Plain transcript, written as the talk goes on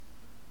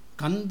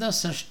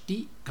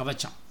Shashti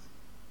Kavacham.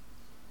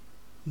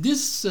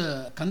 This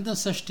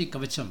Shashti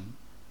Kavacham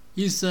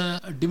is a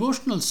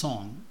devotional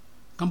song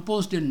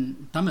composed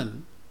in Tamil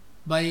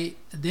by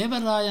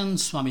Devarayan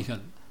Swamigal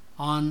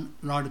on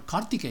Lord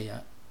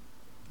Kartikeya,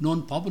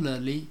 known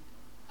popularly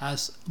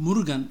as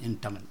Murugan in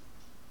Tamil.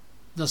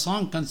 The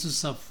song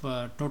consists of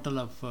a total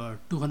of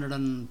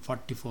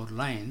 244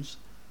 lines,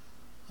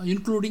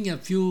 including a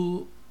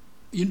few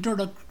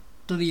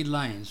introductory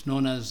lines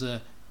known as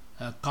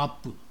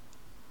Kappu.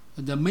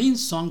 The main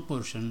song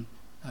portion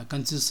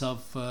consists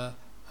of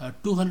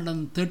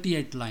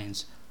 238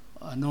 lines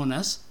known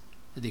as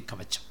the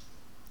Kavacham.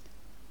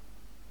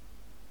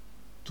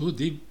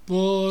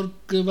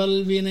 துதிப்போர்க்கு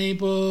வல்வினை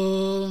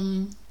போம்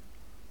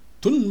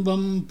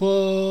துன்பம்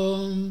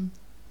போம்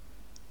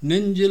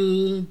நெஞ்சில்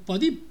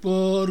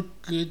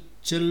பதிப்போர்க்கு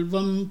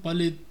செல்வம்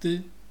பலித்து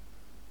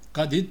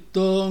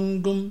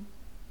கதித்தோங்கும்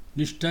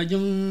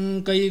நிஷ்டையும்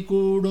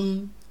கைகூடும்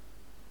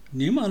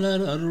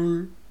நிமலர் அருள்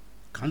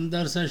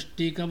கந்தர்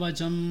சஷ்டி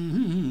கவச்சம்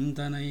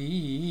தனை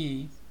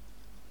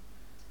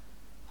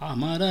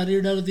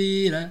அமரரிடர்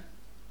தீர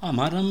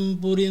அமரம்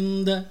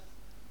புரிந்த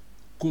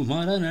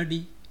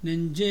குமரனடி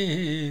நெஞ்சே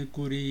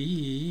குறி.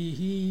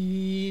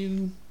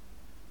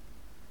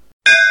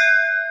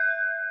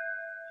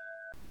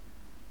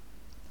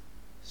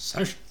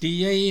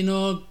 சஷ்டியை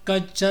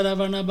நோக்கச்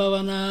சரவண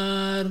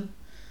பவனார்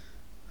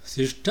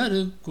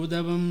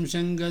சிஷ்டருக்குதவம்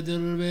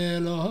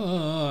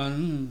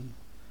செங்கதிர்வேலோன்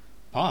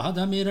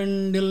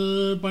பாதமிரண்டில்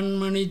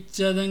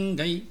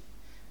பண்மணிச்சதங்கை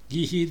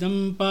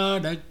கிஹிதம்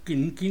பாடக்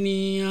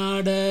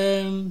கிண்கிணியாட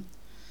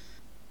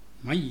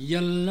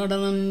மையல்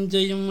நடனம்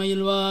செய்யும்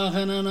மயில்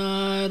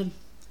வாகனனார்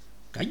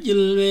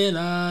கையில்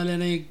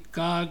வேலாலனை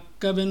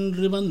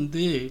காக்கவென்று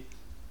வந்து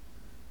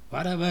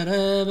வரவர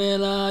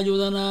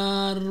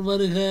வேலாயுதனார்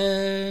வருக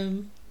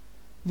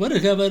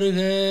வருக வருக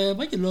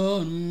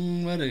மயிலோன்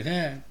வருக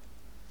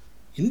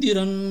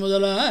இந்திரன்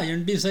முதலா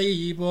எண்டிசை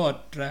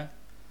போற்ற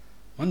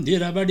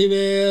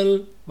மந்திரபடிவேல்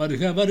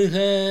வருக வருக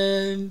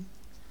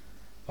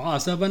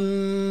வாசவன்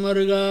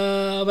வருகா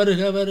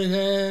வருக வருக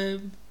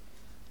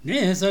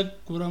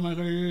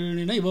நேசக்குரமகள்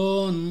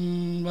நினைவோன்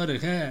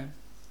வருக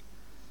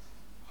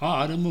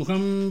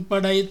ஆறுமுகம்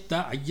படைத்த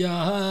ஐயா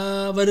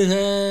வருக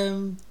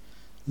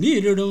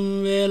நீரிடும்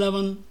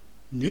வேலவன்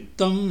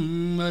நித்தம்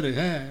வருக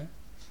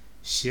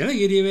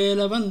சிறகிரி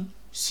வேலவன்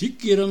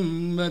சீக்கிரம்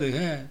வருக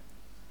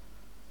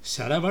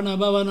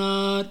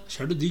சரவணபவனார்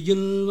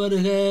சடுதியில்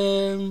வருக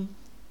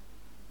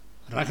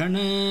ரகண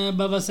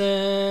பவச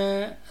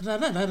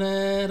ரரரர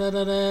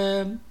ரரர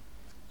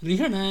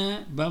ரிகண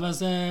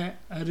பவச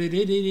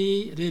ரிரிரி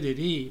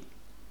ரிரிரி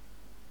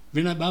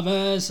விணபவ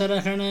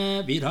சரகண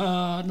வீரா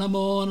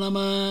நமோ நம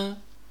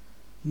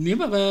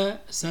நிபவ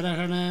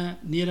சரகண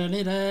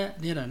நிரநிர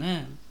நிரன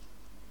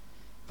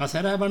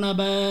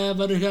பசரவணப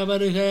வருக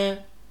வருக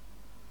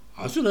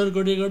அசுரர்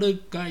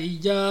கொடிகொடுக்க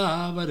ஐயா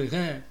வருக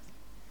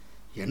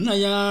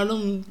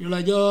என்னையாளும்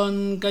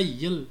இளையோன்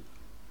கையில்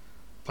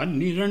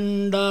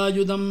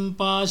 12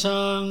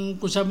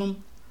 பாசாங்குசமும்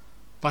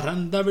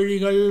பரந்த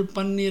விழிகள்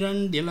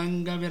 12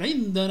 இலங்க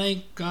விரைந்தனை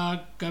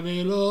காக்க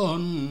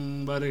வேலோன்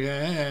வருக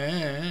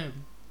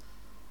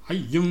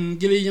ஐயும்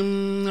கிளியும்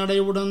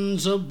அடைவுடன்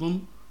சொவ்வும்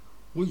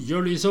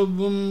உய்யொளி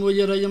சொவ்வும்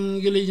உயிரையும்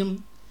கிளியும்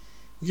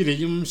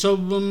கிளியும்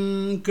சொவ்வும்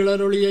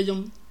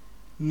கிளரொளியையும்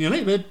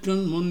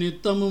நிலைபெற்றும்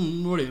முன்னித்தமும்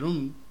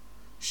ஒளிரும்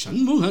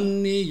சண்முகன்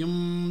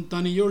நீயும்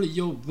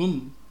தனியொளியொவ்வும்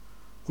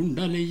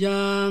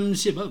குண்டலியாம்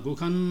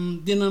சிவகுகன்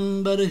தினம்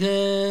வருக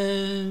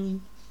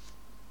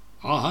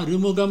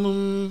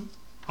ஆறுமுகமும்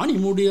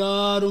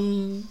அணிமுடியாரும்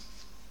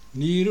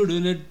நீருடு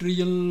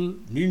நெற்றியில்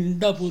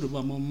நீண்ட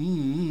புருவமும்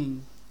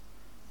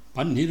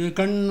 12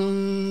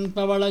 கண்ணும்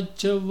பவளச்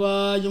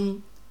செவ்வாயும்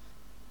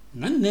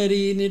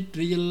நன்னெறி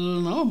நெற்றியில்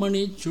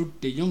நவமணி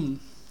சுட்டியும்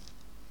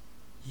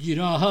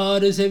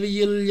 6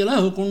 செவியில்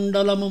இலகு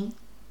குண்டலமும்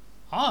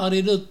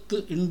 6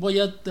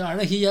 இன்புயத்து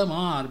அழகிய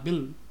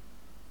மார்பில்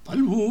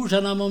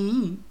பல்பூஷணமும்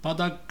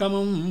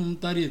பதக்கமும்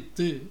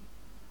தரித்து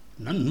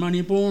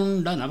நன்மணி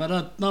பூண்ட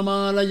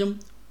நவரத்னமாலையும்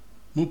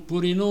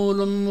முப்புரி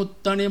நூலும்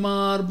முத்தணி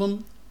மார்பும்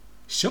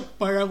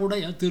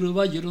செப்பழகுடைய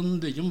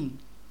திருவயிருந்தியும்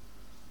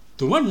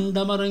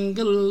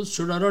துவண்டமரங்கில்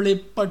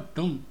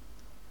சுடரொளிப்பட்டும்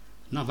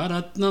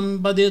நவரத்னம்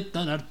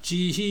பதித்த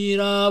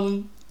நற்சீராவும்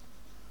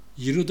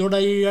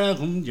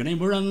இருதொடையழகும்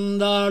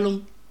இணைமுழந்தாளும்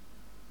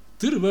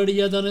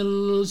திருவடியதனில்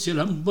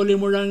சிலம்பொலி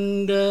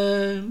முழங்க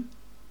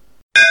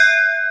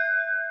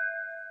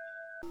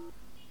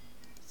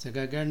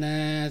சககண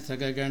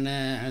சககண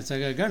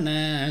சககண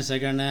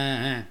சகண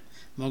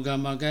மொக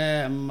மொக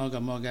மொக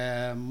மொக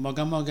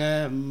மொக மொக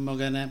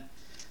மொகன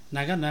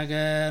நக நக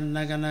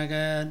நக நக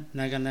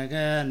நக நக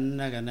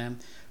நகன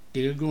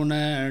டிகுண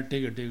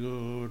டிகு டிகு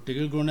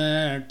டிகுண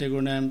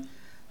டிகுண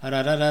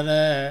ரரரர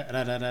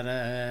ரரரர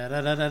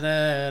ரரரர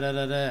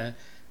ரரர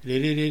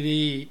ரிரிரிரி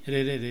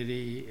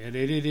ரிரிரிரி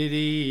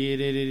ரிரிரிரி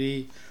ரிரிரி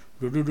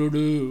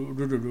டுடுடுடு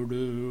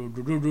டுடுடுடு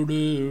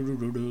டுடுடுடு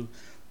டுடுடு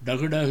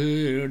டகு டகு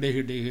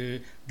டிகு டிகு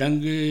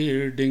டங்கு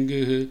டிங்கு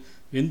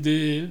விந்து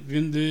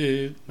விந்து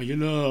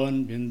மயிலோன்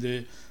விந்து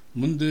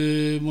முந்து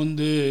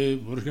முந்து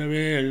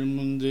முருகவேள்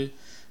முந்து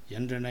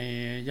என்றனை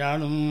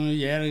யாழும்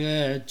ஏறக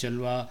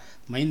செல்வா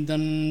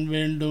மைந்தன்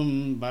வேண்டும்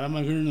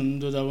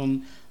பரமகிழ்ந்துதவும்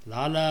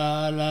லாலா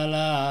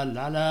லாலா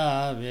லாலா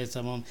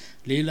வேசமும்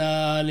லீலா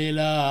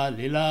லீலா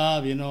லீலா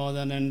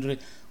வினோதன் என்று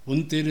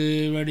உன்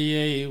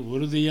திருவடியை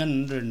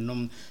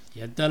உறுதியென்றென்னும்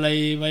எத்தலை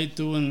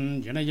வைத்து உன்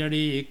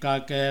இணையடி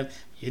காக்க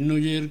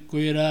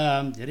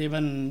என்னுயிர்க்குயிராம்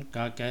இறைவன்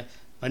காக்க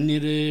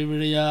பன்னிரு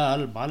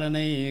விழியால்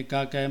பாலனை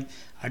காக்க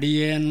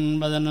அடியேன்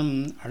வதனம்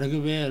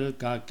அழகுவேல்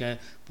காக்க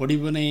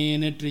பொடிபுனை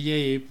நெற்றியை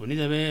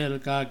புனிதவேல்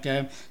காக்க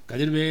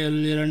கதிர்வேல்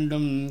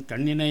இரண்டும்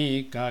கண்ணினை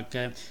காக்க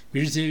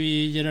விழிசெவி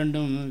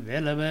இரண்டும்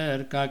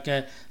வேலவர் காக்க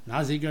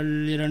நாசிகள்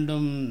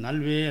இரண்டும்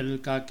நல்வேல்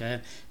காக்க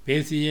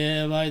பேசிய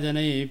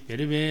வாய்தனை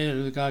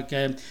பெருவேல் காக்க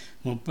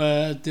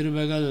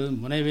முப்பத்திருவகள்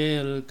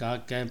முனைவேல்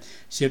காக்க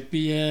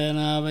செப்பிய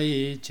நாவை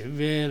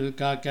செவ்வேல்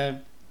காக்க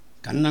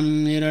கன்னம்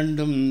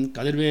இரண்டும்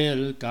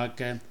கதிர்வேல்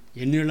காக்க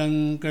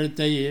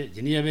எண்ணிளங்கழுத்தை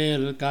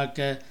இனியவேல் காக்க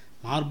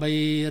மார்பை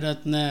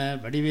ரத்ன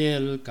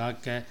வடிவேல்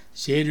காக்க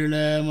சேரிள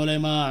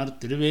முலைமார்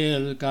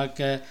திருவேல்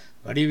காக்க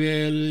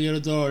வடிவேல்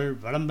இருதோள்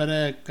வளம்பெற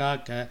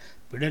காக்க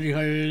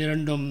பிடரிகள்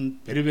இரண்டும்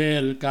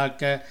பெருவேல்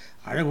காக்க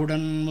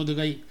அழகுடன்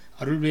முதுகை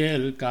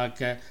அருள்வேல்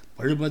காக்க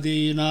பழுபதி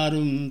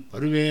நாரும்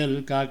பருவேல்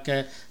காக்க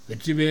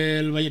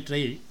வெற்றிவேல்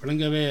வயிற்றை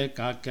விளங்கவே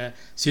காக்க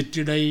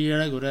சிற்றிடை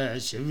அழகுற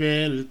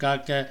செவ்வேல்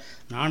காக்க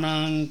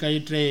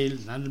நாணாங்கயிற்றை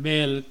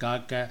நல்வேல்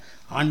காக்க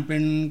ஆண்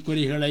பெண்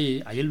குறிகளை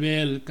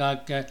அயல்வேல்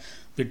காக்க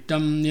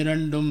விட்டம்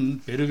இரண்டும்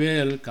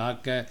பெருவேல்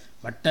காக்க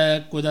வட்ட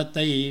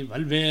குதத்தை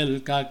வல்வேல்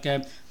காக்க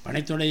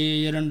பனைத்தொடை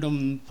இரண்டும்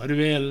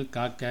பருவேல்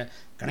காக்க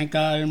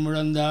கணைக்கால்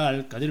முழந்தாள்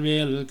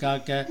கதிர்வேல்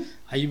காக்க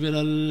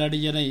ஐவிரல்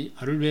அடியனை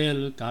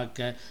அருள்வேல் காக்க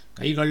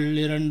கைகள்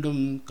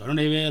இரண்டும்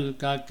கருணைவேல்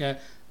காக்க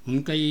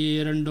முன்கை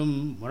இரண்டும்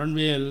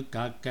முரண்வேல்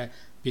காக்க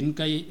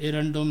பின்கை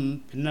இரண்டும்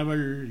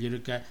பின்னவள்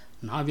இருக்க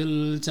நாவில்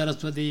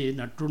சரஸ்வதி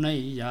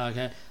நற்றுணையாக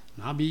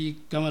நாபி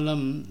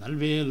கமலம்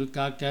நல்வேல்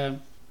காக்க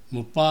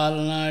முப்பால்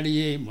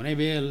நாடியே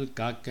முனைவேல்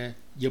காக்க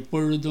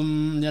எப்பொழுதும்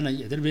என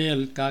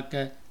எதிர்வேல் காக்க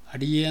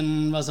அடியேன்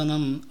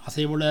வசனம்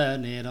அசைவுள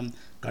நேரம்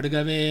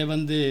கடுகவே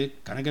வந்து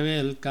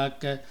கனகவேல்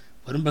காக்க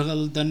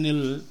வரும்பகல்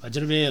தன்னில்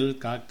வஜ்ரவேல்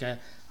காக்க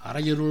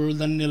அரையிருள்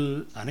தன்னில்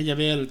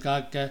அணையவேல்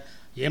காக்க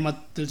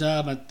ஏமத்தில்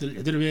சாமத்தில்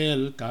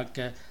எதிர்வேல் காக்க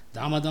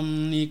தாமதம்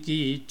நீக்கி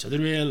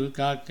சதுர்வேல்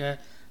காக்க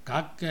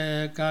காக்க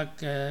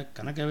காக்க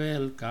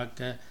கனகவேல்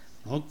காக்க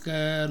நோக்க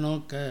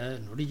நோக்க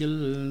நொடியில்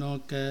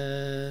நோக்க.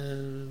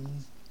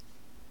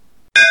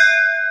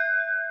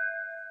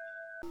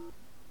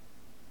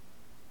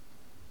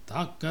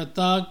 தாக்க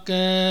தாக்க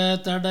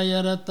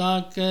தடையற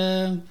தாக்க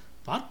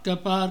பார்க்க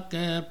பார்க்க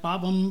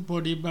பாவம்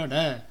பொடிபட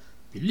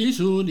பில்லி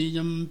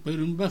சூனியம்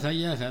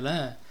பெரும்பகையகல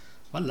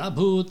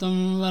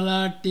வல்லபூதம்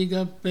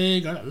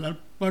வலாட்டிகப்பேய்கள்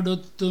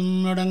அலற்படுத்தும்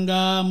அடங்கா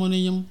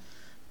முனியும்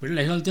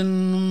பிள்ளைகள்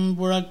தின்னும்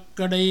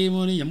புழக்கடை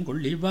முனியும்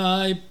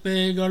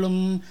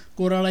கொள்ளிவாய்ப்பேய்களும்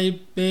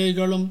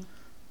குரலைப்பேய்களும்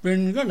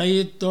பெண்களை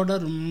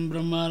தொடரும்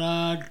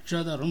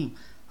பிரம்மராட்சதரும்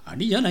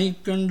அடியனை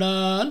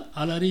கண்டால்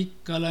அலறி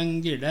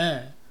கலங்கிட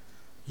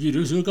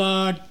இருசு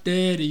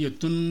காட்டேறிய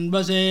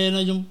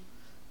துன்பசேனையும்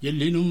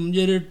எல்லினும்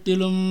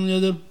இருட்டிலும்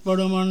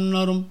எதிர்ப்படும்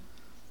அண்ணரும்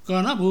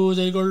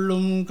கனபூஜை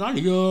கொள்ளும்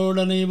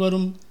காளியோடனை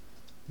வரும்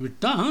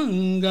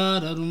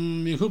விட்டாங்காரரும்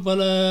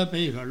மிகுபல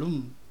பெய்களும்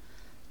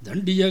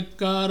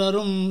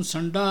தண்டியக்காரரும்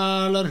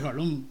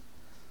சண்டாளர்களும்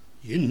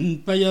என்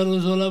பெயர்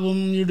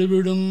சொலவும்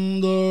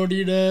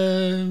இடுவிடுந்தோடிட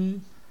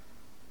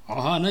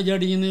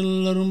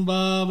ஆனையடியினில்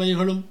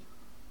அரும்பாவைகளும்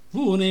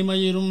பூனை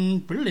மயிரும்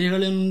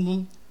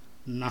பிள்ளைகளென்பும்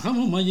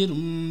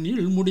நகமுமயிரும்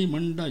நீள்முடி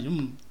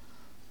மண்டையும்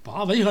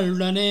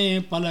பாவைகளுடனே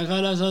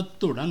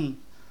பலகலசத்துடன்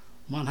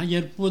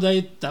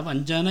மனையற்புதைத்த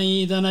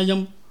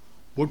வஞ்சனைதனையும்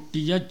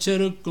ஒட்டிய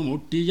செருக்கும்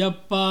ஒட்டிய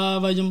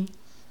பாவையும்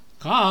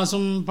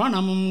காசும்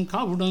பணமும்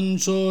காவுடன்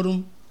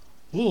சோறும்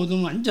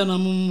போதும்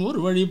அஞ்சனமும் ஒரு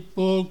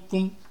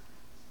வழிப்போக்கும்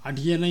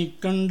அடியனை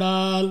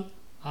கண்டால்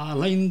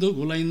அலைந்து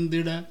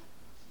குலைந்திட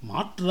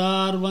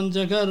மாற்றார்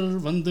வஞ்சகர்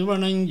வந்து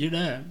வணங்கிட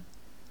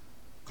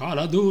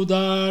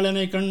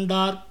காலதூதாளனை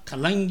கண்டார்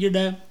கலங்கிட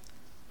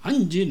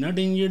அஞ்சி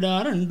நடுங்கிட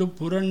அரண்டு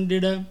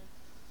புரண்டிட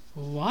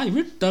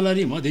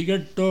வாய்விட்டலறி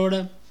மதிகட்டோட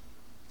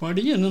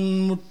படியனும்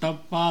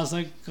முட்டப்பாச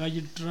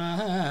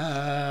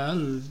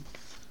கயிற்றால்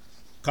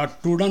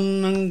கட்டுடன்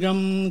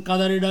அங்கம்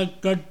கதறிடக்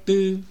கட்டு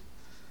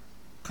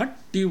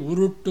கட்டி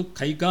உருட்டு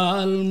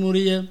கைகால்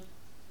முறிய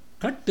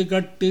கட்டு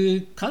கட்டு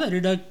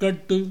கதறிடக்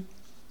கட்டு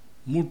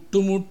முட்டு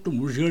முட்டு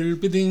முழிகள்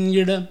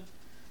பிதுங்கிட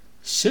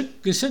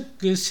செக்கு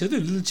செக்கு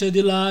செதில்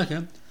செதிலாக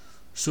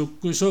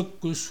சொக்கு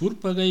சொக்கு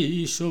சூர்பகை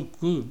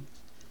சொக்கு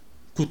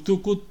குத்து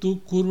குத்து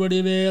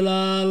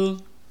கூர்வடிவேலால்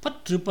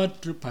பற்று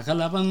பற்று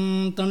பகலவன்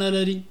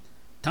தணலறி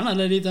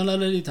தணலறி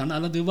தணலறி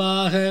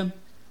தணலதுவாக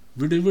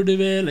விடுவிடு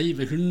வேலை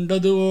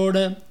வெகுண்டது ஓட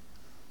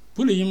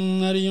புலியும்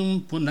நரியும்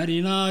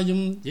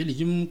புன்னரினாயும்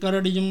எலியும்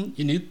கரடியும்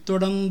இனி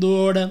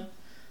தொடர்ந்தோட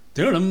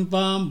தேளும்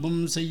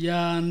பாம்பும்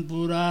செய்யான்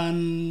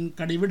பூரான்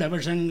கடிவிட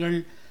விஷங்கள்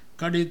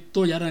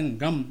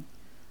கடித்துயரங்கம்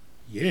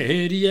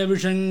ஏறிய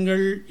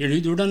விஷங்கள்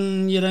எளிதுடன்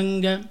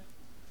இறங்க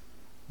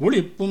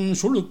ஒளிப்பும்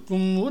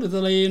சுழுக்கும்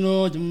ஒருதலை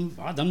நோயும்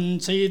வாதம்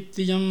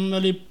சைத்தியம்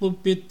வலிப்பு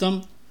பித்தம்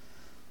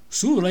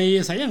சூலை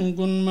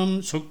சயங்குன்மம்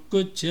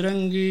சொக்குச்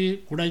சிறங்கு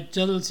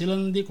குடைச்சல்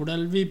சிலந்தி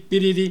குடல்வி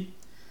பிரிதி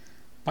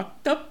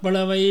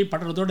பக்கப்பளவை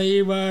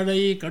படர்தொடை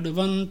வாழை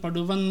கடுவன்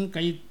படுவன்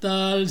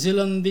கைத்தால்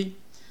சிலந்தி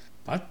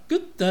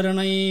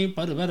பக்குத்தரணை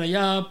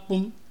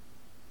பருவரையாப்பும்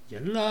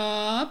எல்லா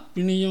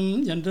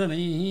பிணியும்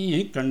என்றனை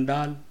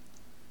கண்டால்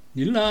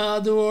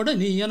நில்லாதோட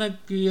நீ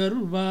எனக்கு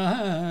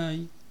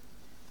அருள்வாய்.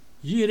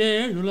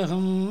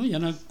 ஈரேழுலகம்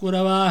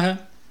எனக்குறவாக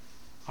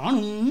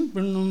ஆணும்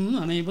பெண்ணும்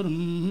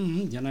அனைவரும்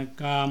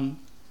எனக்காம்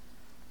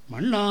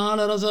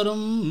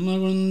மண்ணாளரசரும்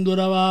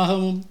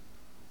மகிழ்ந்துறவாகவும்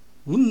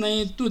உன்னை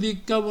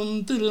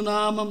துதிக்கவும்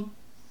திருநாமம்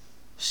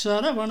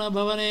சரவண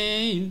பவனே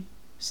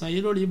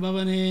சைரொளி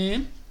பவனே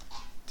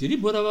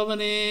திரிபுர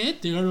பவனே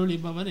திகழொளி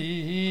பவனே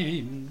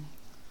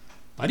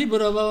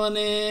பரிபுர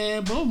பவனே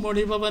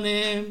பொம்மொழி பவனே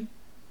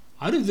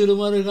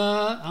அருதிருமருகா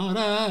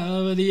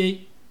அமராவதியை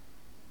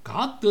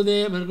காத்து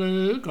தேவர்கள்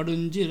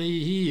கடுஞ்சிறை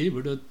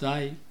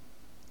விடுத்தாய்.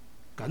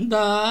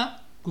 கந்தா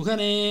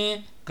குகனே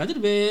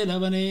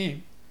கதிர்வேலவனே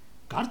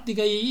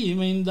கார்த்திகை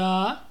மைந்தா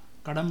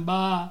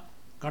கடம்பா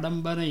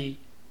கடம்பனை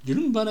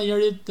இரும்பனை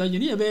அழித்த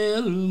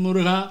இனியவேல்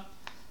முருகா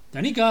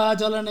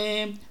தனிகாச்சலனே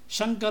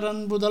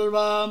சங்கரன்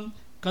புதல்வாம்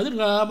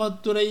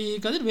கதிர்காமத்துறை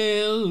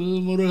கதிர்வேல்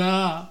முருகா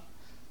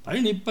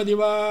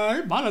பழனிப்பதிவாள்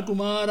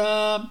பாலகுமாரா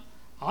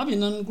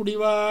ஆவினன்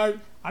குடிவாள்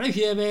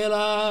அழகிய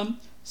வேளாம்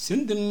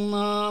செந்தின்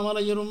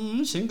மாமலையரும்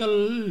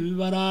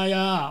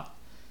செங்கல்வராயா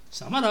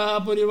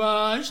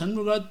சமராபுரிவாள்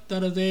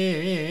சண்முகத்தரதே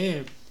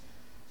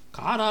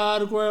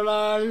காரார்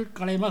குழலாள்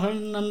கலைமகள்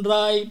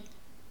நன்றாய்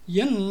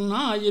என்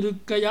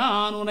நாயிருக்க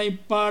யான்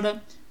உனைப்பாட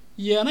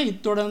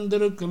எனைத்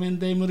தொடர்ந்திருக்கும்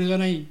எந்தை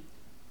முருகனை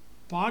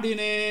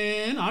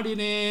பாடினேன்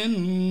ஆடினேன்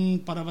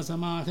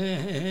பரவசமாக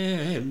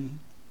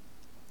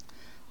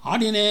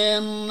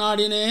ஆடினேன்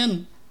ஆடினேன்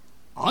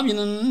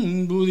ஆவினன்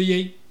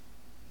பூதியை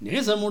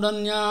நேசமுடன்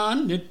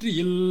ஞான்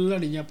நெற்றியில்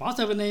அணிய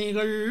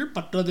பாசவினைகள்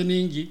பற்றது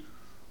நீங்கி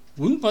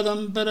உன்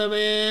பதம்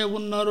பெறவே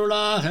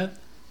உன்னருளாக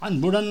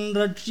அன்புடன்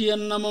ரட்சி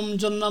அன்னமும்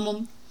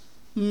சொன்னமும்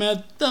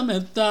மெத்த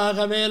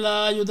மெத்தாக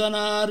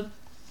வேலாயுதனார்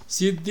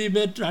சித்தி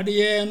பெற்ற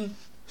அடியேன்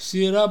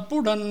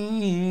சிறப்புடன்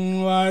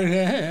வாழ்க.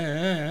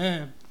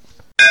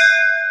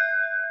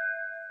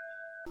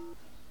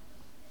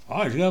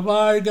 வாழ்க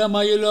வாழ்க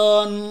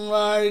மயிலோன்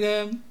வாழ்க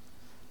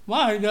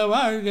வாழ்க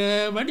வாழ்க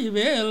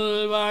வடிவேல்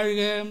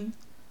வாழ்க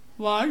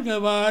வாழ்க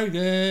வாழ்க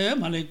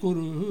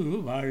மலைக்குரு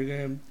வாழ்க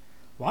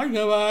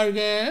வாழ்க வாழ்க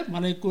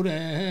மலைக்குற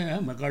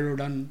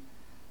மகளுடன்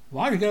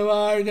வாழ்க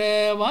வாழ்க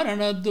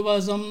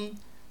வாரணத்துவசம்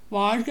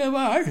வாழ்க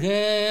வாழ்க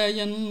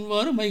என்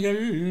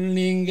வறுமைகள்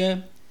நீங்க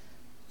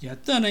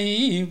எத்தனை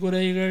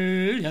குறைகள்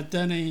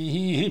எத்தனை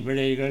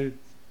விளைகள்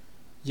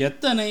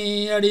எத்தனை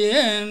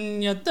அடியேன்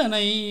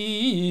எத்தனை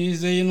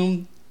செய்யணும்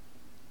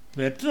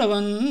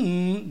பெற்றவன்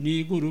நீ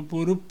குரு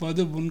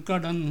பொறுப்பது உன்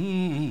கடன்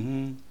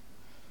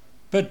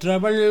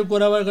பெற்றவள்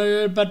குறவர்கள்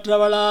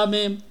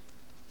பெற்றவளாமே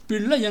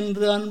பிள்ளை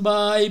என்று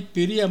அன்பாய்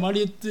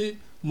பிரியமளித்து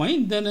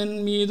மைந்தனன்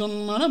மீதுன்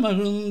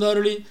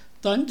மனமகிழ்ந்தருளி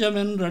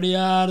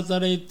தஞ்சமென்றடியார்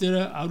தரைத்திர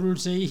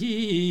அருள் செய்கி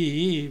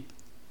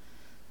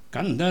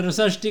கந்தர்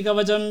சஷ்டி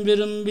கவச்சம்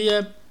விரும்பிய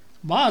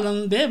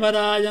பாலன்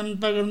தேவராயன்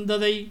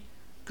பகிர்ந்ததை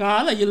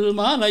காலையில்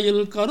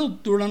மாலையில்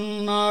கருத்துடன்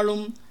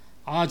நாளும்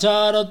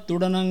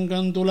ஆச்சாரத்துடன்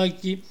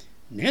அங்கந்துலக்கி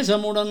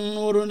நேசமுடன்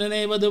ஒரு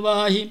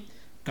நினைவதுவாகி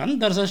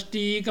கந்தர்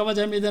சஷ்டி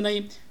கவச்சமிதனை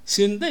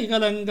சிந்தை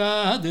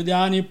கலங்காது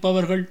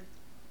தியானிப்பவர்கள்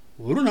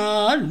ஒரு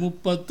நாள்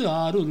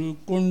 36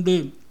 கொண்டு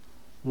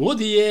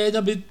ஓதியே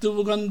ஜபித்து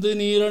உகந்து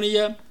நீரணிய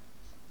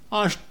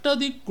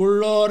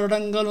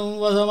அஷ்டதிக்குள்ளோரடங்களும்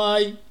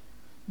வசமாய்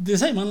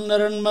திசை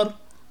மன்னரன்மர்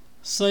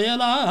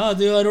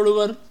செயலாது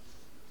அருளுவர்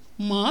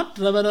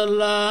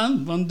மாற்றவரெல்லாம்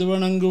வந்து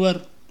வணங்குவர்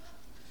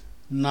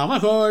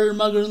நவகோள்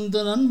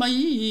மகிழ்ந்து நன்மை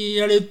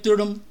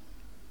அளித்திடும்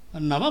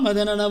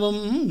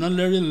நவமதனவும்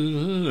நல்லெழில்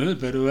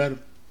பெறுவர்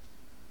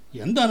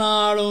எந்த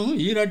நாளும்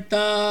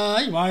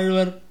ஈரட்டாய்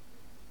வாழ்வர்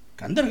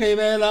கந்தர்கை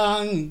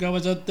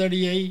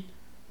வேளாங்கவசத்தடியை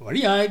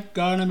வழியாய்க்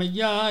காண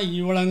மெய்யாய்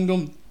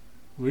வழங்கும்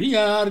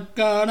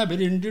விழியார்க்கான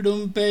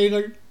பெரிண்டிடும்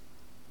பேய்கள்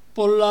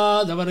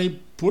பொல்லாதவரை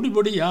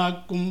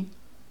பொடிபொடியாக்கும்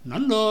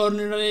நல்லோர்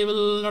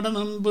நினைவில்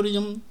நடனம்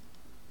புரியும்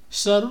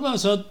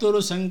சர்வசத்துரு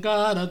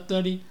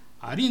சங்காரத்தடி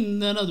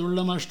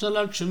அறிந்தனதுள்ளம்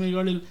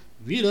அஷ்டலட்சுமிகளில்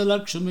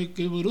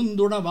வீரலட்சுமிக்கு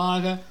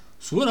விருந்துணவாக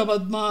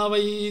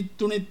சூரபத்மாவை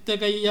துணித்த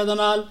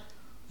கையதனால்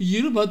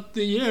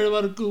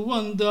 27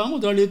 வந்து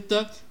அமுதளித்த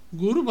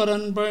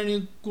குருபரன் பழனி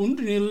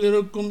குன்றினில்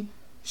இருக்கும்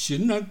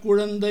சின்ன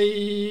குழந்தை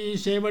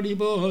சேவடி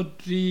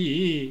போற்றி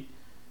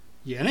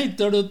எனை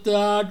தடுத்து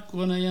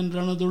ஆட்கொன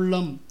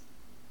என்றனதுள்ளம்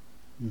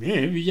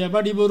மேவிய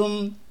படிபுறும்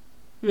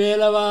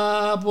வேலவா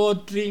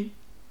போற்றி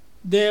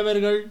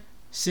தேவர்கள்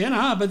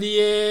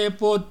சேனாபதியே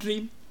போற்றி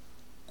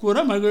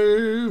குரமகள்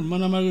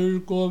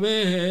மணமகள் கோவே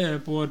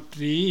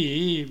போற்றி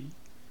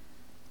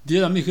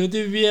திலமிகு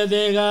திவ்ய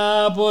தேகா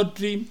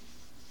போற்றி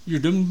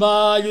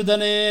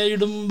இடும்பாயுதனே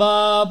இடும்பா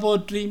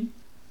போற்றி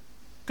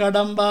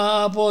கடம்பா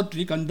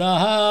போற்றி கந்தா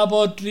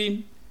போற்றி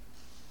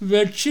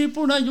வெட்சி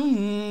புனையும்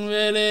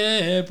வேலே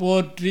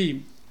போற்றி.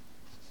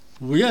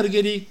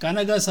 உயர்கிரி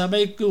கனக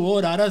சபைக்கு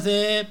ஓர்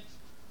அரசே,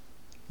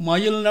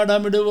 மயில்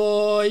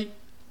நடமிடுவோய்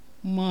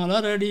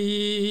மலரடி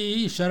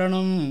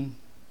சரணம்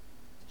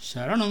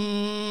சரணம்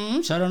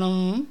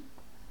சரணம்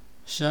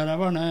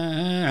சரவண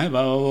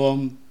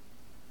பவம்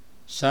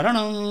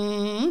சரணம்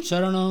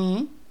சரணம்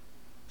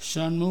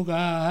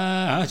சண்முகா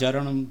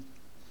சரணம்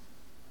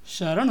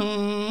சரணம்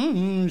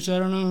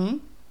சரணம்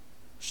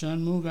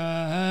சண்முகா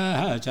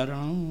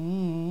சரணம்.